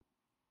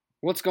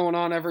What's going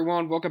on,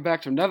 everyone? Welcome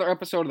back to another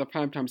episode of the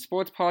Primetime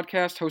Sports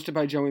Podcast, hosted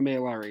by Joey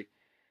Mailari.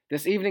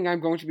 This evening, I'm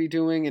going to be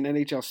doing an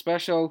NHL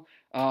special,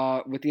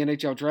 with the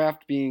NHL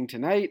Draft being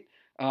tonight.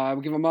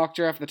 We'll give a mock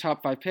draft of the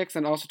top 5 picks,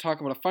 and also talk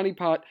about a funny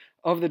part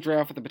of the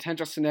draft with the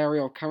potential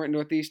scenario of current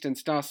Northeastern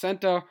star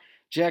center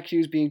Jack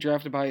Hughes being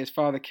drafted by his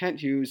father,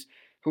 Kent Hughes,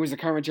 who is the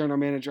current general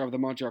manager of the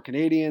Montreal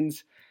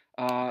Canadiens.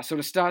 So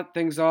to start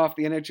things off,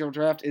 the NHL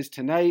Draft is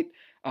tonight.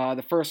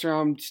 The first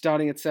round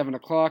starting at 7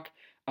 o'clock.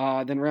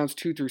 Then rounds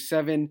 2 through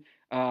 7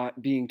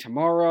 being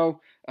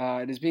tomorrow.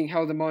 It is being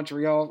held in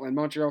Montreal, and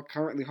Montreal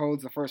currently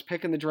holds the first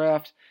pick in the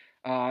draft.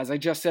 As I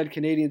just said,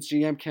 Canadiens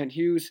GM Kent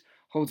Hughes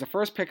holds the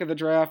first pick of the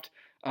draft.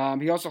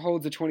 He also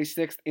holds the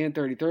 26th and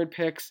 33rd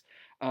picks.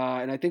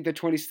 And I think the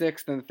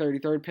 26th and the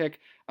 33rd pick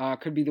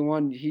could be the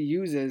one he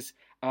uses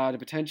to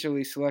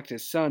potentially select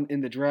his son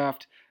in the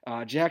draft,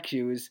 Jack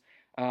Hughes.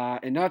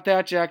 And not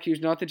that Jack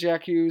Hughes, not the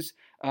Jack Hughes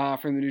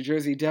from the New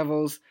Jersey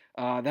Devils.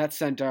 That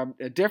center,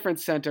 a different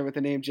center with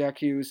the name Jack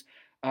Hughes.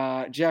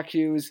 Jack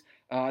Hughes,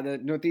 the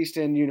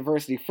Northeastern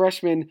University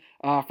freshman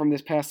from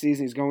this past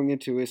season. He's going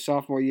into his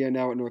sophomore year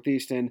now at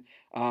Northeastern.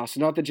 So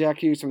not the Jack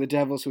Hughes from the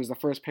Devils, who was the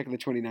first pick of the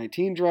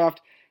 2019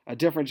 draft. A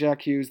different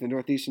Jack Hughes, the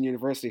Northeastern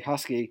University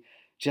Husky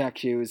Jack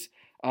Hughes.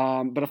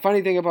 But a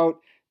funny thing about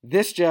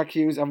this Jack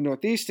Hughes of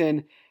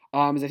Northeastern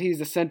is that he's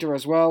the center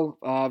as well.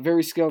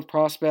 Very skilled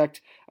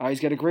prospect.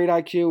 He's got a great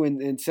IQ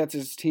and sets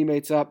his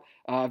teammates up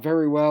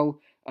very well.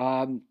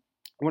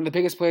 One of the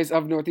biggest plays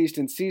of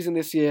Northeastern's season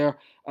this year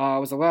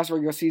was the last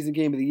regular season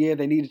game of the year.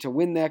 They needed to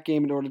win that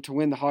game in order to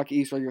win the Hockey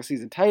East regular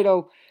season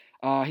title.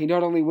 He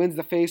not only wins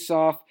the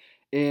faceoff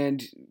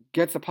and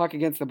gets the puck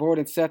against the board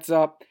and sets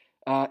up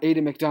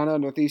Aidan McDonough,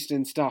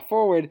 Northeastern star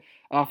forward,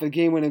 for the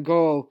game-winning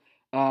goal,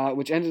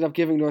 which ended up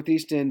giving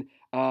Northeastern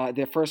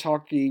their first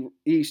Hockey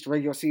East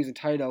regular season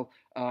title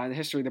in the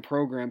history of the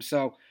program.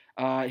 So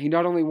he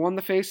not only won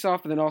the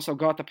faceoff, but then also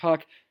got the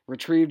puck,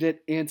 retrieved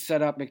it, and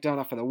set up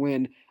McDonough for the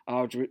win,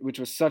 which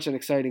was such an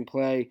exciting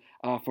play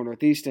for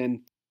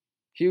Northeastern.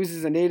 Hughes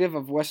is a native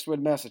of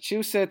Westwood,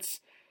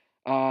 Massachusetts.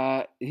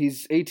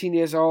 He's 18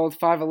 years old,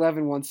 5'11",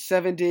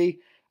 170.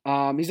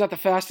 He's not the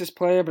fastest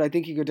player, but I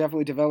think he could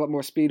definitely develop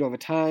more speed over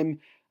time.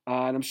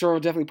 And I'm sure he'll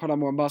definitely put on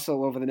more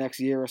muscle over the next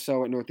year or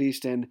so at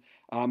Northeastern.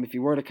 If he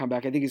were to come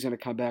back, I think he's going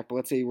to come back. But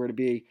let's say he were to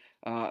be,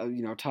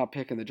 top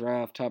pick in the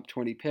draft, top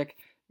 20 pick.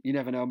 You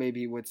never know.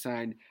 Maybe he would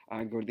sign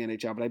and go to the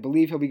NHL. But I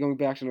believe he'll be going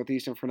back to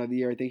Northeastern for another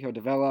year. I think he'll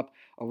develop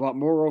a lot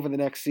more over the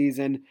next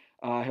season.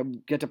 He'll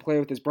get to play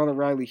with his brother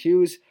Riley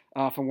Hughes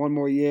for one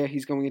more year.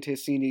 He's going into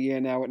his senior year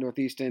now at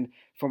Northeastern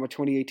from a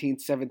 2018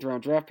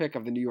 7th-round draft pick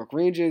of the New York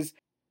Rangers.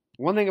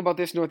 One thing about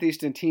this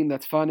Northeastern team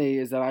that's funny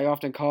is that I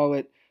often call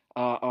it,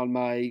 on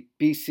my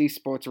BC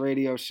Sports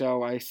Radio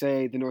show, I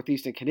say the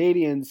Northeastern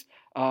Canadiens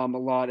a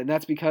lot, and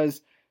that's because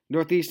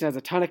Northeastern has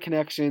a ton of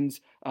connections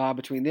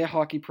between their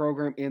hockey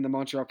program and the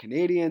Montreal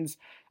Canadiens.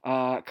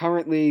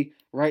 Currently,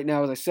 right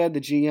now, as I said,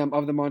 the GM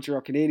of the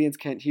Montreal Canadiens,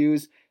 Kent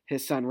Hughes,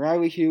 his son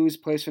Riley Hughes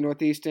plays for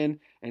Northeastern,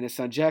 and his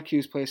son Jack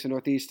Hughes plays for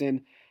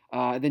Northeastern.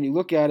 Then you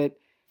look at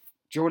it,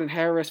 Jordan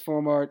Harris,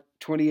 former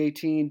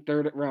 2018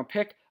 third-round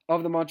pick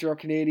of the Montreal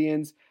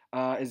Canadiens,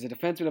 is a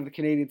defenseman of the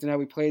Canadiens, and now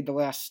we played the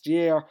last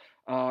year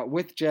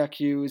with Jack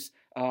Hughes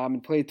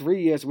and played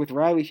 3 years with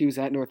Riley Hughes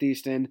at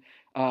Northeastern.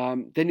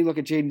 Then you look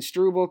at Jaden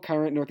Struble,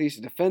 current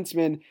Northeastern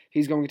defenseman.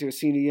 He's going into a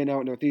senior year now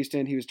at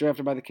Northeastern. He was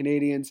drafted by the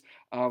Canadiens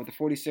with the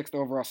 46th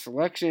overall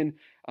selection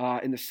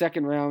in the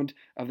second round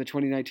of the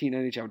 2019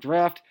 NHL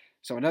Draft.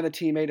 So another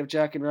teammate of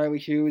Jack and Riley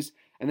Hughes.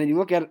 And then you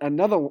look at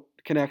another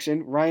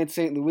connection, Ryan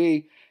St.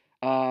 Louis,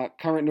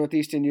 current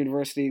Northeastern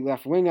University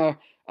left winger.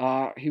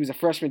 He was a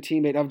freshman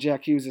teammate of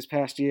Jack Hughes this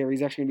past year.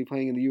 He's actually going to be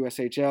playing in the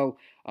USHL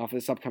for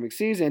this upcoming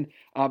season.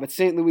 But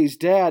St. Louis'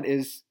 dad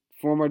is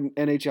former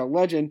NHL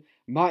legend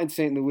Martin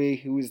St. Louis,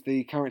 who is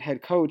the current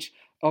head coach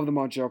of the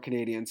Montreal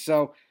Canadiens.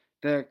 So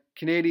the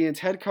Canadiens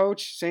head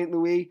coach, St.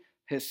 Louis,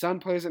 his son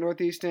plays at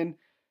Northeastern.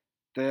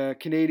 The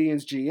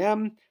Canadiens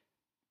GM,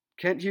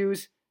 Kent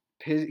Hughes,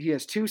 he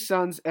has 2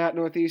 sons at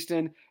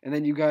Northeastern. And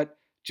then you got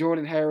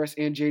Jordan Harris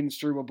and Jaden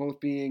Struble both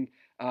being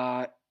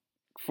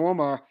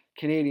former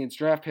Canadiens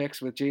draft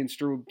picks, with Jaden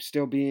Struble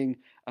still being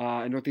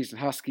a Northeastern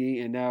Husky,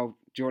 and now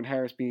Jordan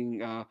Harris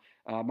being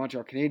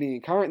Montreal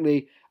Canadian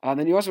currently.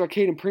 Then you also got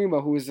Caden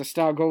Primo, who was the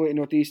star goalie at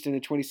Northeastern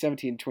in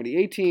 2017 and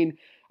 2018.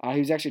 He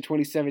was actually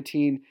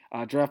 2017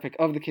 draft pick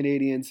of the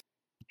Canadiens.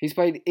 He's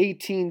played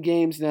 18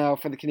 games now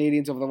for the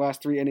Canadiens over the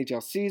last 3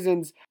 NHL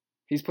seasons.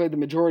 He's played the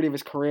majority of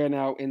his career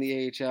now in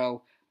the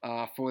AHL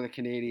for the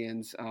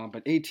Canadiens,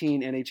 but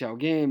 18 NHL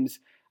games.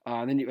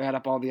 Then you add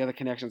up all the other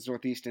connections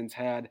Northeastern's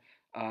had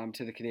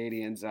to the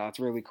Canadiens. It's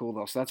really cool,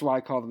 though. So that's why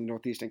I call them the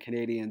Northeastern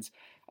Canadiens.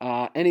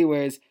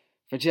 Anyways,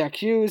 for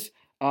Jack Hughes,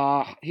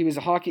 he was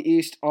a Hockey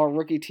East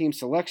All-Rookie Team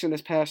selection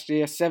this past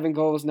year. 7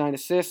 goals, 9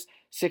 assists,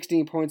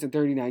 16 points in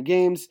 39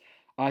 games.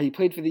 He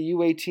played for the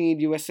U18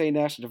 USA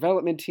National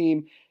Development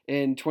Team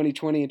in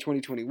 2020 and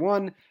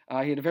 2021.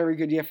 He had a very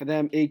good year for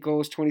them. 8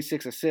 goals,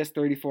 26 assists,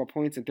 34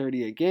 points in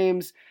 38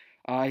 games.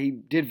 He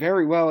did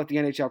very well at the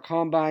NHL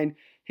Combine.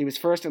 He was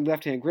first in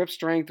left-hand grip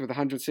strength with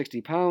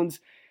 160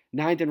 pounds,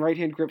 ninth in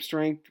right-hand grip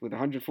strength with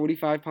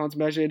 145 pounds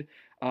measured.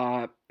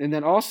 And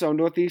then also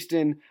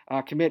Northeastern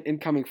commit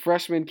incoming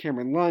freshman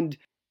Cameron Lund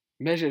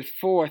measured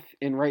fourth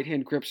in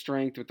right-hand grip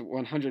strength with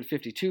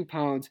 152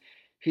 pounds.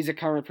 He's a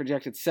current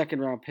projected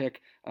second-round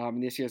pick in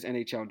this year's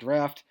NHL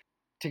Draft.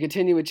 To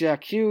continue with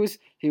Jack Hughes,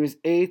 he was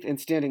eighth in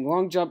standing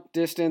long jump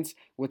distance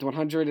with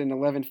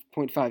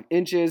 111.5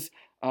 inches.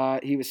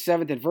 He was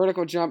seventh in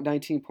vertical jump,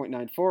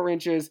 19.94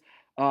 inches.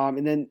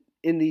 And then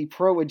in the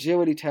pro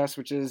agility test,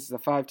 which is the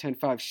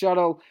 5-10-5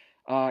 shuttle,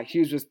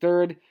 Hughes was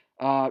third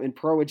in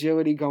pro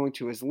agility going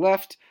to his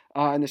left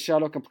in the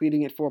shuttle,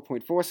 completing it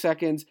 4.4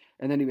 seconds.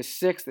 And then he was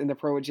sixth in the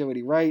pro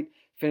agility right,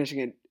 finishing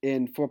it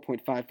in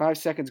 4.55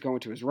 seconds going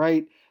to his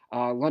right.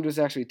 Lund was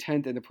actually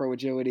 10th in the pro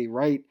agility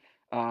right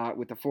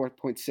with the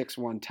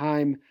 4.61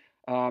 time.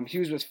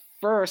 Hughes was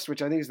first,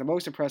 which I think is the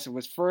most impressive,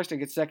 was first in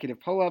consecutive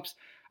pull-ups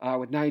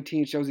with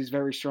 19. Shows he's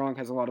very strong,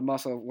 has a lot of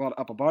muscle, a lot of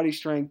upper body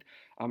strength.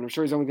 I'm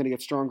sure he's only going to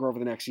get stronger over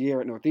the next year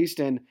at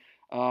Northeastern.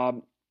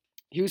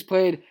 Hughes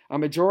played a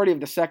majority of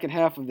the second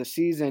half of the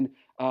season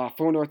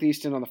for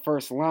Northeastern on the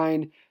first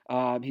line.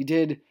 He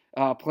did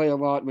play a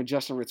lot when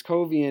Justin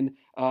Ritzkovian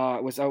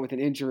was out with an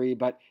injury,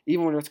 but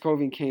even when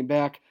Ritzkovian came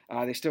back,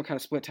 they still kind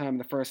of split time in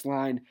the first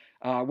line.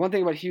 One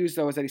thing about Hughes,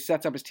 though, is that he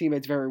sets up his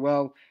teammates very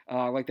well,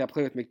 like that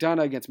play with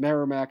McDonough against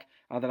Merrimack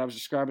that I was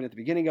describing at the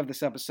beginning of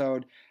this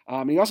episode.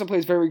 He also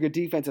plays very good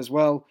defense as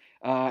well,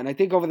 and I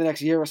think over the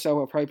next year or so,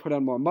 he'll probably put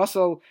on more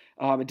muscle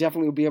and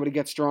definitely will be able to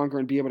get stronger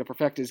and be able to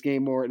perfect his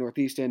game more at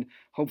Northeastern,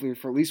 hopefully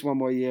for at least one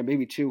more year,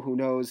 maybe two, who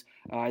knows.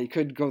 He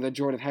could go the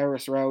Jordan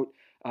Harris route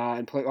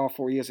and play all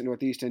 4 years at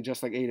Northeastern,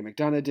 just like Aidan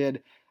McDonough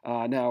did.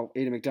 Now,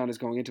 Aidan McDonough is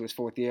going into his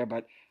fourth year,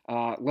 but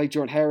like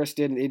Jordan Harris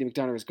did and Aidan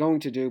McDonough is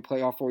going to do,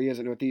 play all 4 years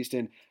at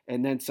Northeastern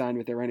and then sign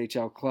with their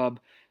NHL club.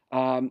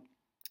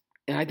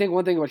 And I think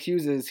one thing about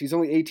Hughes is he's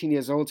only 18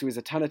 years old, so he has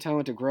a ton of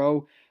talent to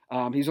grow.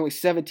 He was only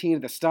 17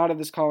 at the start of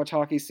this college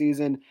hockey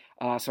season,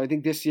 so I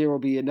think this year will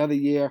be another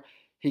year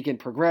he can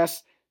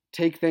progress,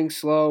 take things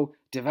slow,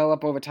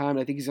 develop over time, and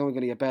I think he's only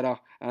going to get better.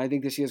 And I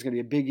think this year is going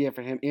to be a big year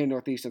for him in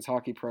Northeastern's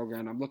hockey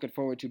program. I'm looking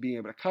forward to being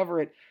able to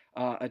cover it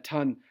a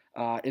ton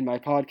in my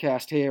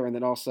podcast here, and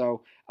then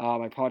also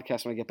my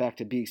podcast when I get back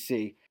to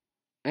BC.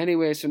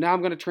 Anyway, so now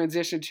I'm going to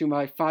transition to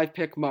my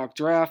 5-pick mock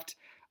draft.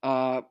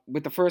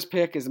 With the first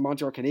pick is the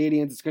Montreal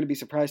Canadiens. It's going to be a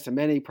surprise to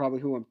many,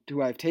 probably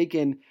who I've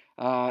taken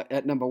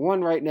at number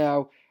 1 right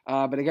now.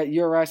 But I got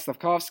Juraj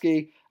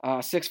Slafkovsky,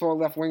 6'4"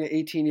 left winger,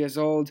 18 years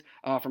old,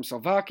 from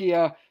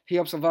Slovakia. He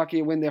helped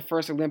Slovakia win their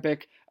first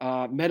Olympic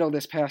medal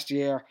this past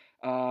year,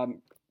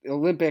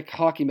 Olympic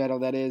hockey medal,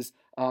 that is,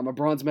 a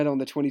bronze medal in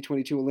the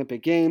 2022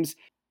 Olympic Games.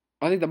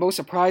 I think the most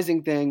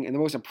surprising thing and the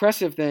most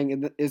impressive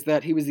thing is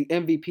that he was the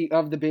MVP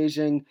of the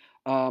Beijing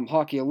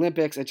Hockey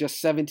Olympics at just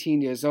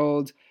 17 years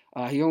old.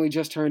 He only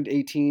just turned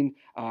 18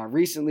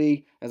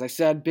 recently. As I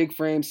said, big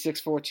frame,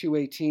 6'4",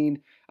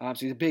 218. So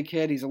he's a big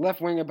kid. He's a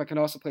left winger, but can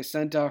also play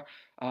center.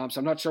 So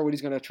I'm not sure what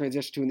he's going to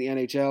transition to in the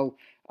NHL.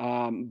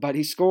 But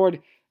he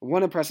scored.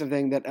 One impressive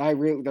thing that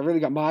really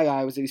got my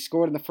eye was that he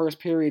scored in the first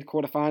period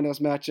quarterfinals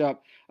matchup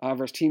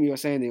versus Team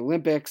USA in the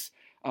Olympics.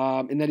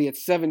 And that he had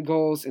 7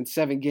 goals in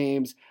 7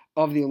 games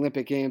of the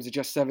Olympic Games at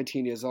just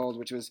 17 years old,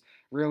 which was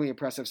really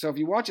impressive. So if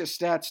you watch his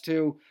stats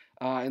too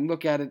and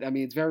look at it, I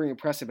mean, it's very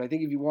impressive. I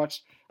think if you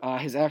watch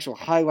his actual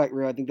highlight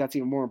reel, I think that's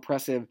even more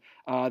impressive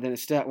than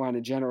his stat line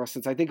in general,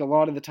 since I think a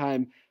lot of the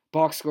time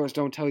box scores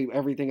don't tell you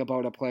everything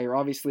about a player.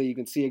 Obviously, you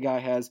can see a guy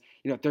has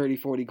 30,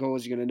 40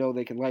 goals, you're going to know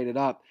they can light it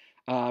up.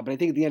 But I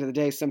think at the end of the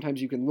day,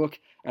 sometimes you can look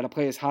at a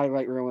player's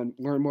highlight reel and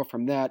learn more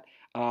from that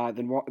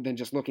than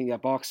just looking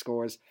at box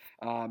scores.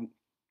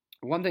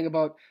 One thing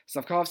about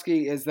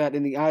Slafkovsky is that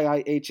in the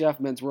IIHF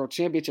Men's World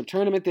Championship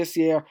Tournament this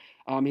year,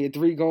 he had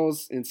 3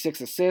 goals and 6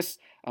 assists,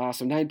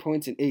 so 9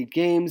 points in 8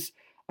 games.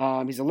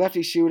 He's a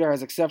lefty shooter,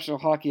 has exceptional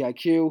hockey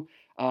IQ,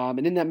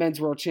 and in that Men's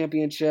World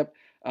Championship,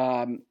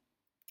 I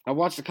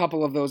watched a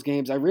couple of those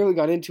games. I really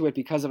got into it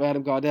because of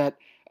Adam Gaudette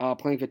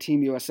playing for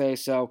Team USA,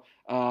 so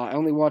I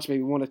only watched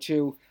maybe 1 or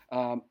 2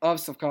 of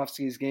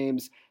Slafkovsky's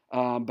games,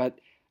 but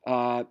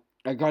I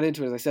got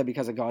into it, as I said,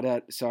 because of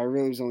Gaudette, so I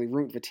really was only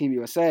rooting for Team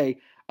USA.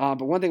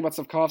 But one thing about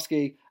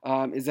Slafkovsky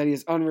is that he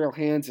has unreal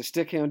hands. His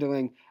stick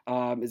handling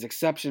is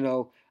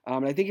exceptional.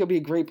 And I think he'll be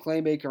a great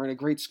playmaker and a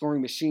great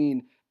scoring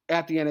machine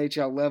at the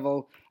NHL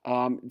level.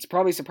 It's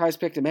probably a surprise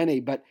pick to many,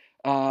 but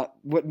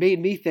what made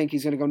me think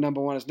he's going to go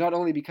number 1 is not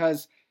only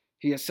because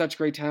he has such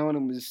great talent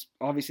and was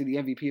obviously the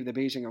MVP of the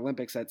Beijing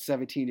Olympics at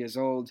 17 years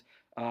old.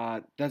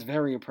 That's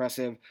very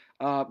impressive.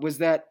 Was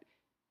that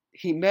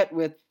he met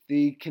with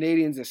the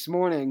Canadiens this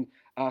morning.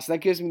 So that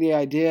gives me the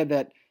idea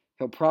that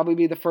he'll probably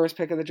be the first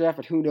pick of the draft,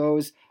 but who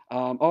knows?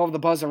 All of the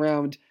buzz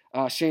around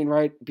Shane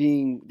Wright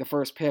being the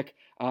first pick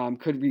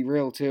could be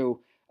real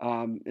too.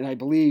 And I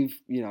believe,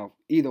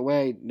 either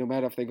way, no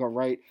matter if they go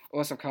Wright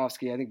or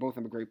Slafkovsky, I think both of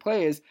them are great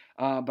players.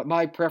 But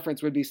my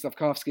preference would be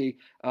Slafkovsky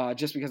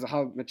just because of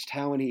how much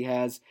talent he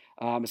has,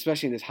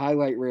 especially in his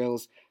highlight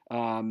reels.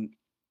 You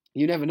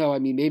never know. I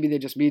mean, maybe they're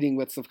just meeting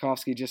with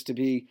Slafkovsky just to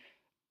be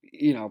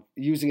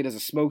using it as a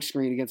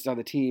smokescreen against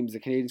other teams. The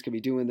Canadiens could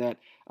be doing that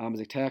as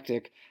a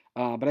tactic.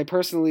 But I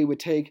personally would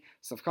take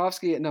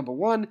Slafkovsky at number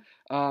 1.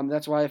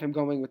 That's why I have him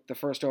going with the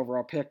first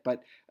overall pick.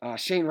 But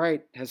Shane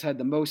Wright has had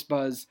the most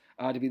buzz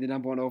to be the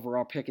number 1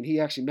 overall pick, and he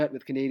actually met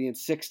with Canadiens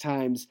 6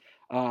 times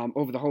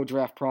over the whole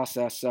draft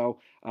process. So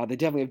they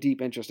definitely have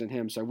deep interest in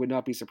him. So I would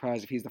not be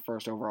surprised if he's the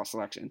first overall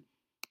selection.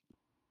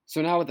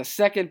 So now with the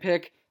second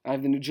pick, I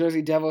have the New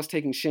Jersey Devils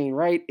taking Shane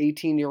Wright,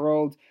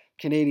 18-year-old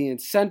Canadian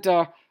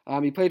center.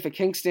 He played for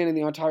Kingston in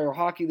the Ontario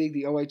Hockey League,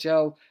 the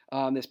OHL,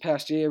 this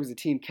past year. He was the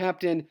team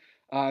captain.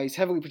 He's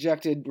heavily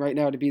projected right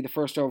now to be the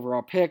first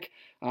overall pick,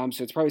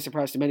 so it's probably a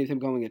surprise to many of him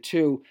going at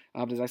 2.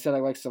 But as I said, I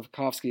like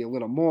Slafkovsky a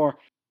little more.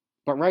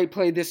 But Wright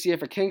played this year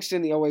for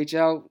Kingston, the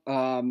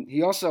OHL.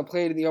 He also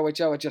played in the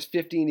OHL at just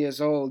 15 years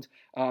old.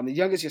 The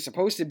youngest you're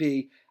supposed to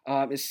be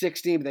is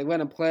 16, but they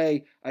let him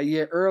play a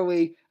year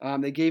early.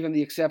 They gave him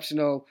the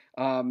exceptional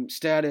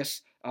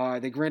status.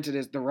 They granted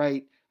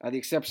the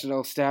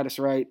exceptional status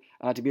right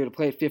to be able to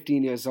play at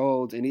 15 years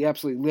old, and he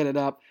absolutely lit it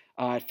up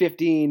at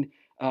 15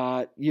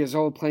 years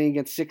old, playing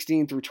against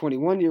 16 through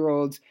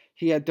 21-year-olds.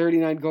 He had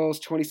 39 goals,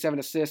 27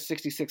 assists,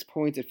 66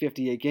 points at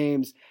 58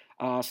 games.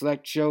 So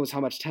that shows how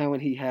much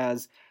talent he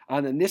has.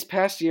 And then this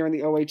past year in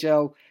the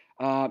OHL,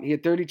 he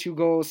had 32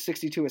 goals,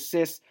 62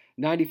 assists,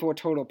 94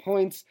 total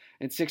points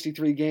in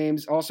 63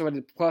 games. Also had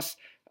a plus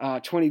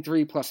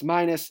 23 plus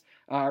minus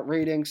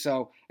rating.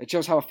 So it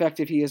shows how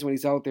effective he is when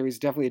he's out there. He's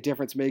definitely a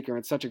difference maker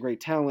and such a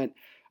great talent.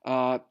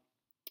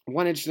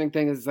 One interesting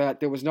thing is that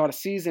there was not a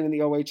season in the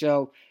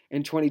OHL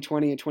in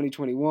 2020 and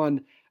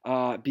 2021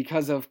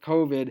 because of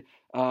COVID,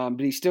 but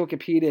he still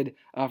competed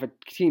for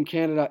Team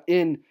Canada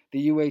in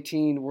the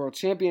U18 World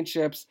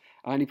Championships,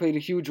 and he played a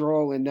huge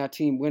role in that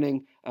team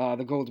winning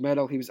the gold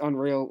medal. He was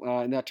unreal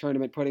in that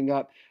tournament, putting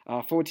up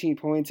 14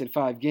 points in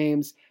 5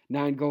 games,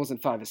 9 goals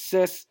and 5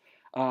 assists.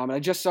 And I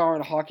just saw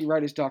in a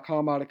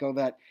HockeyWriters.com article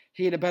that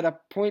he had a better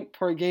point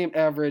per game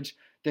average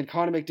than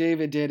Connor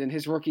McDavid did in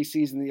his rookie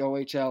season in the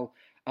OHL.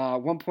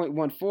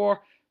 1.14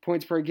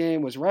 points per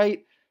game was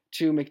right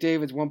to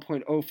McDavid's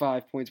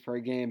 1.05 points per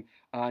game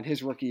in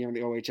his rookie year in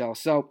the OHL.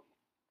 So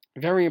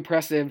very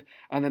impressive.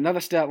 And another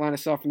stat line I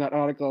saw from that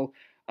article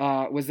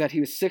was that he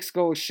was 6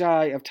 goals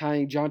shy of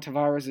tying John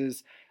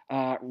Tavares'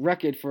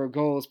 record for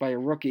goals by a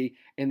rookie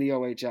in the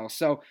OHL.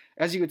 So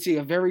as you can see,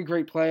 a very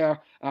great player.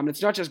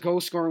 It's not just goal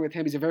scoring with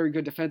him. He's a very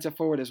good defensive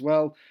forward as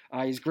well.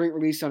 He's great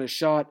release on his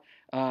shot.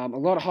 A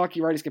lot of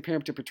hockey writers compare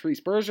him to Patrice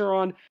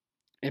Bergeron.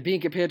 And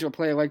being compared to a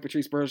player like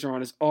Patrice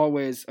Bergeron is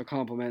always a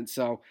compliment.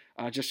 So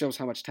it just shows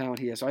how much talent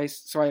he has.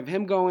 So I have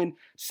him going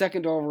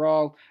 2nd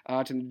overall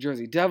to the New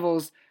Jersey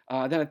Devils.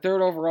 Then at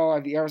 3rd overall, I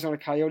have the Arizona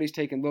Coyotes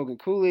taking Logan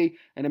Cooley,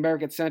 an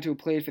American center who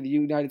played for the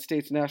United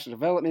States National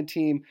Development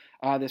Team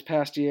this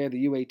past year,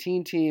 the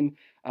U18 team.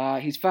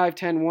 He's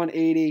 5'10",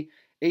 180,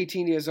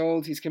 18 years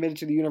old. He's committed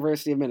to the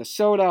University of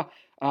Minnesota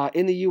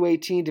in the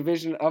U18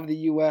 division of the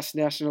U.S.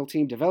 National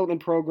Team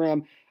Development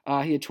Program.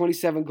 He had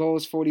 27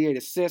 goals, 48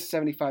 assists,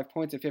 75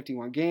 points in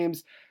 51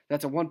 games.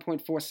 That's a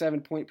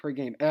 1.47 point per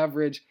game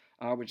average,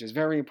 which is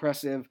very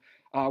impressive.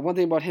 One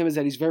thing about him is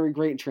that he's very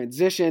great in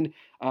transition,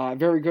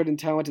 very good and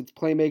talented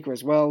playmaker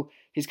as well.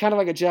 He's kind of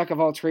like a jack of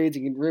all trades.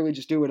 He can really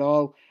just do it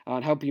all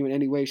and help you in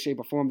any way, shape,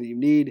 or form that you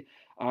need.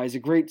 He's a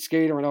great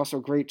skater and also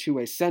a great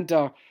two-way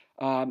center.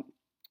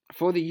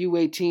 For the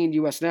U18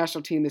 U.S.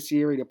 national team this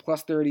year, he had a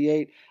plus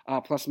 38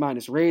 plus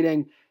minus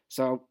rating.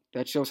 So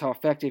that shows how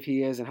effective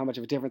he is and how much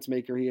of a difference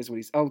maker he is when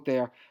he's out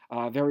there.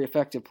 Very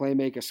effective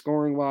playmaker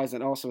scoring-wise,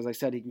 and also, as I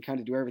said, he can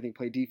kind of do everything,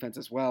 play defense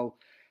as well.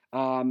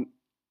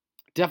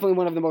 Definitely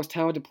one of the most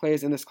talented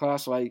players in this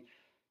class, so I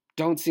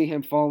don't see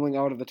him falling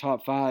out of the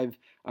top 5.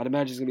 I'd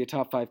imagine he's going to be a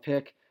top 5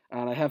 pick.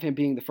 And I have him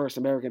being the first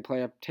American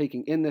player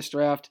taking in this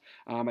draft.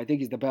 I think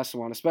he's the best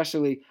one,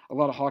 especially a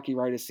lot of hockey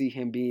writers see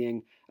him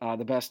being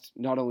the best,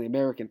 not only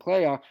American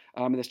player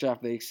in this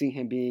draft, they see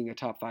him being a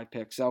top 5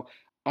 pick. So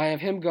I have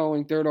him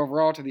going 3rd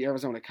overall to the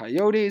Arizona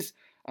Coyotes.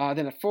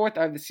 Then at 4th,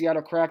 I have the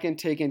Seattle Kraken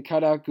taking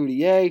Cutter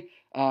Goudier,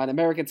 an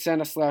American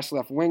center /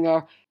 left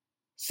winger.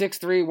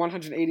 6'3",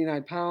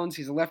 189 pounds.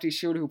 He's a lefty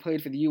shooter who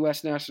played for the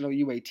U.S. National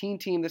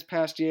U18 team this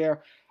past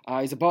year.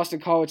 He's a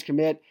Boston College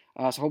commit,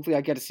 so hopefully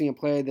I get to see him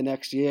play the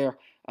next year,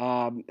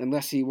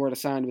 unless he were to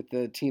sign with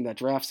the team that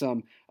drafts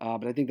him,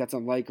 but I think that's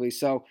unlikely.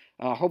 So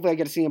hopefully I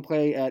get to see him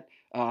play at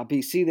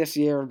BC this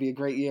year. It'll be a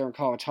great year in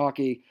college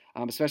hockey,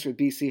 especially with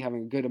BC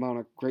having a good amount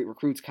of great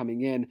recruits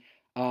coming in.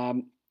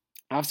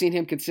 I've seen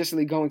him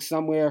consistently going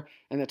somewhere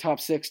in the top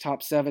 6,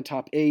 top 7,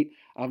 top 8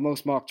 of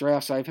most mock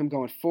drafts. So I have him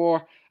going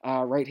 4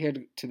 right here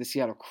to the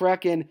Seattle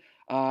Kraken.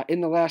 In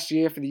the last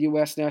year for the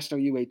U.S. National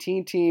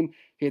U18 team,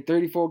 he had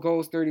 34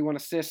 goals, 31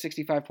 assists,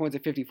 65 points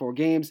in 54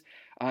 games.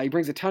 He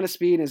brings a ton of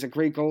speed and is a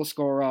great goal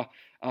scorer.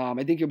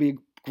 I think he'll be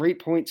a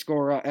great point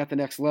scorer at the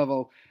next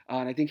level,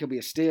 and I think he'll be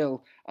a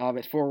steal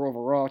at 4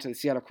 overall to the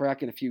Seattle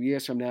Kraken a few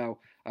years from now,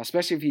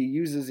 especially if he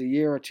uses a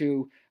year or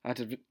two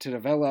to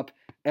develop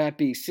at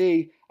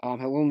BC.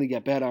 He'll only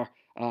get better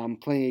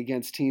playing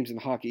against teams in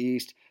the Hockey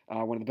East,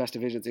 one of the best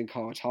divisions in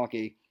college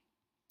hockey.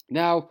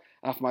 Now,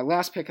 for my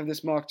last pick of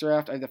this mock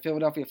draft, I have the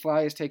Philadelphia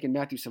Flyers taking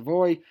Matthew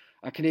Savoie,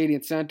 a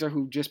Canadian center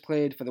who just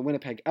played for the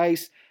Winnipeg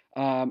Ice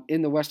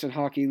in the Western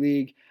Hockey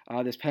League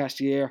this past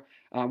year.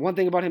 One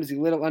thing about him is he's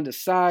a little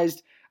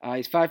undersized.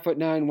 He's 5'9",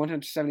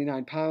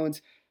 179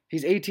 pounds.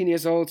 He's 18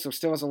 years old, so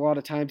still has a lot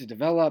of time to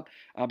develop.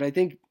 But I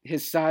think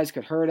his size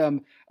could hurt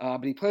him.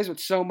 But he plays with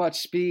so much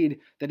speed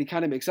that he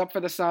kind of makes up for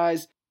the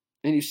size.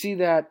 And you see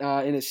that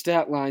in his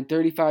stat line: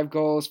 35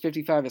 goals,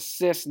 55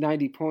 assists,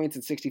 90 points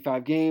in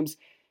 65 games.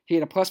 He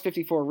had a plus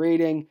 54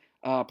 rating,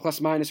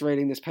 plus-minus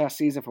rating this past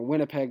season for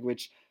Winnipeg,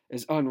 which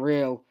is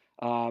unreal,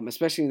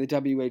 especially in the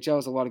WHL.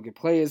 There's a lot of good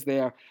players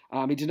there.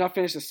 He did not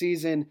finish the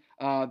season,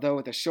 though,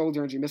 with a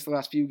shoulder injury. He missed the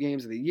last few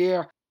games of the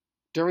year.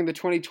 During the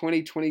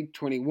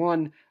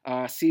 2020-2021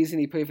 season,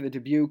 he played for the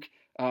Dubuque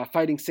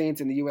Fighting Saints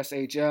in the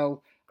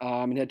USHL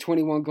and had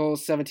 21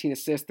 goals, 17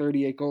 assists,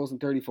 38 goals in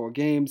 34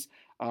 games.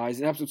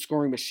 He's an absolute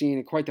scoring machine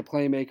and quite the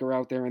playmaker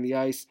out there on the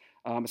ice,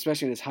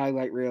 especially in his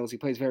highlight reels. He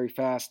plays very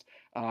fast.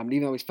 And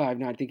even though he's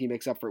 5'9", I think he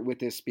makes up for it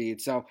with his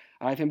speed. So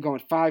I have him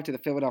going 5 to the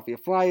Philadelphia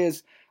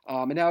Flyers.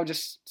 And now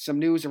just some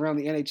news around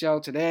the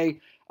NHL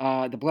today.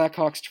 The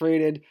Blackhawks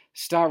traded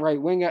star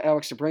right winger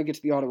Alex DeBrincat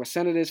to the Ottawa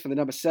Senators for the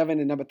number 7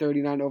 and number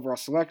 39 overall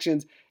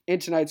selections in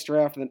tonight's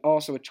draft, and then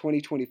also a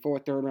 2024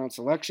 third-round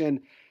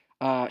selection.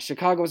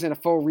 Chicago's in a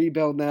full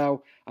rebuild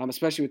now,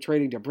 especially with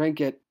trading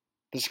DeBrincat.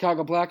 The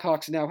Chicago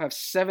Blackhawks now have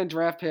 7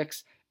 draft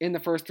picks in the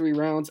first 3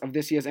 rounds of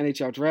this year's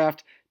NHL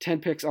Draft,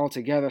 10 picks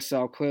altogether,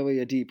 so clearly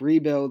a deep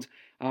rebuild.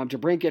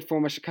 DeBrincat,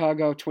 former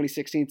Chicago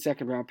 2016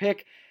 second-round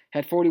pick,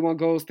 had 41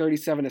 goals,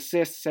 37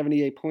 assists,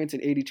 78 points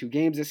in 82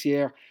 games this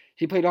year.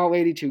 He played all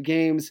 82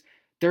 games.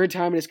 Third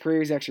time in his career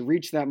he's actually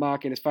reached that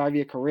mark in his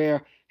 5-year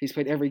career. He's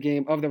played every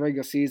game of the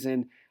regular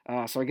season,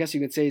 so I guess you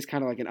could say he's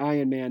kind of like an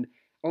Iron Man.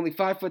 Only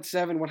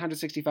 5'7",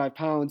 165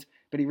 pounds,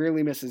 but he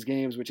really misses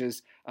games, which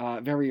is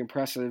very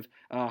impressive,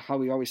 how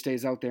he always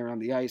stays out there on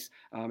the ice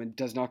and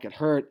does not get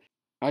hurt.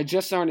 I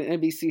just saw in an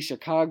NBC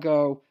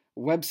Chicago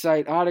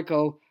website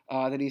article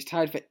that he's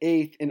tied for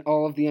 8th in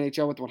all of the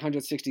NHL with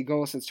 160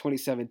 goals since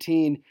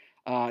 2017.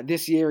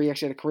 This year, he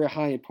actually had a career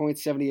high in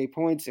points, 78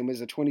 points, and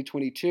was a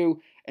 2022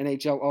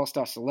 NHL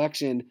All-Star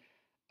selection.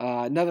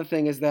 Another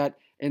thing is that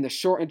in the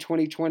shortened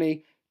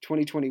 2020-2021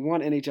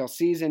 NHL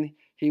season,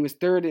 he was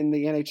 3rd in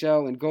the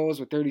NHL in goals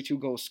with 32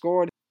 goals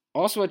scored.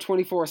 Also had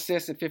 24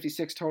 assists and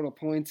 56 total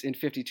points in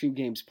 52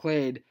 games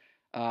played,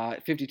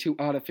 52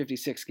 out of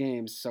 56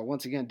 games. So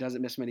once again,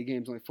 doesn't miss many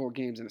games, only 4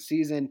 games in a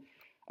season.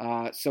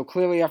 So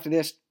clearly after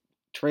this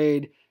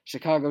trade,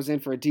 Chicago's in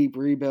for a deep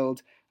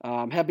rebuild.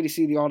 I'm happy to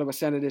see the Ottawa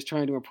Senators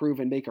trying to improve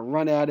and make a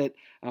run at it,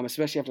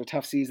 especially after a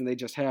tough season they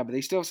just had. But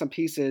they still have some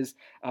pieces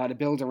to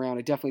build around.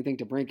 I definitely think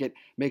DeBrincat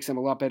makes them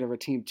a lot better of a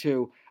team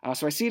too.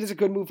 So I see it as a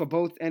good move for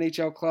both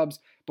NHL clubs,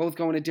 both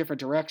going in different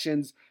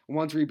directions.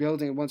 One's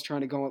rebuilding and one's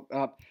trying to go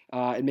up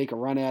and make a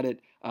run at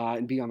it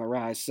and be on the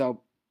rise.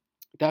 So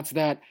that's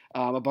that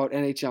about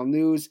NHL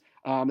news.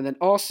 And then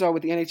also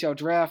with the NHL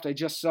Draft, I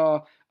just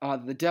saw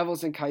the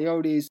Devils and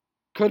Coyotes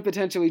could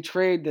potentially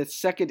trade the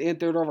 2nd and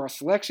 3rd overall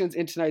selections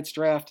in tonight's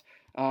draft.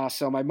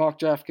 So my mock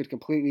draft could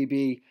completely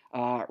be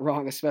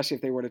wrong, especially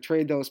if they were to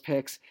trade those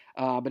picks.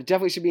 But it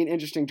definitely should be an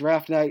interesting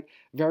draft night.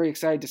 Very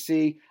excited to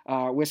see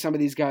where some of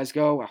these guys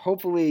go.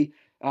 Hopefully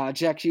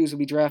Jack Hughes will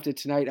be drafted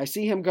tonight. I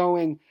see him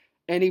going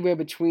anywhere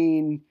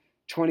between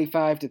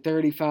 25 to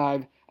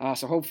 35.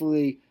 So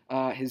hopefully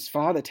his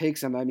father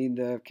takes him. I mean,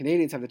 the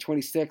Canadiens have the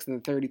 26th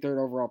and the 33rd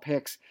overall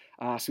picks.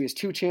 So he has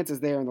 2 chances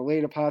there in the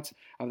later parts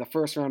of the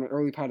first round and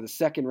early part of the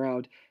second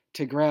round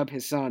to grab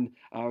his son,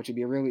 which would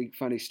be a really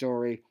funny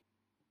story.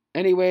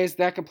 Anyways,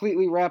 that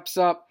completely wraps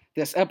up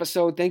this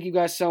episode. Thank you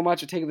guys so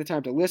much for taking the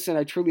time to listen.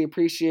 I truly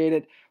appreciate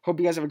it. Hope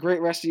you guys have a great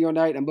rest of your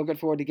night. I'm looking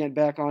forward to getting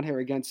back on here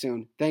again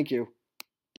soon. Thank you.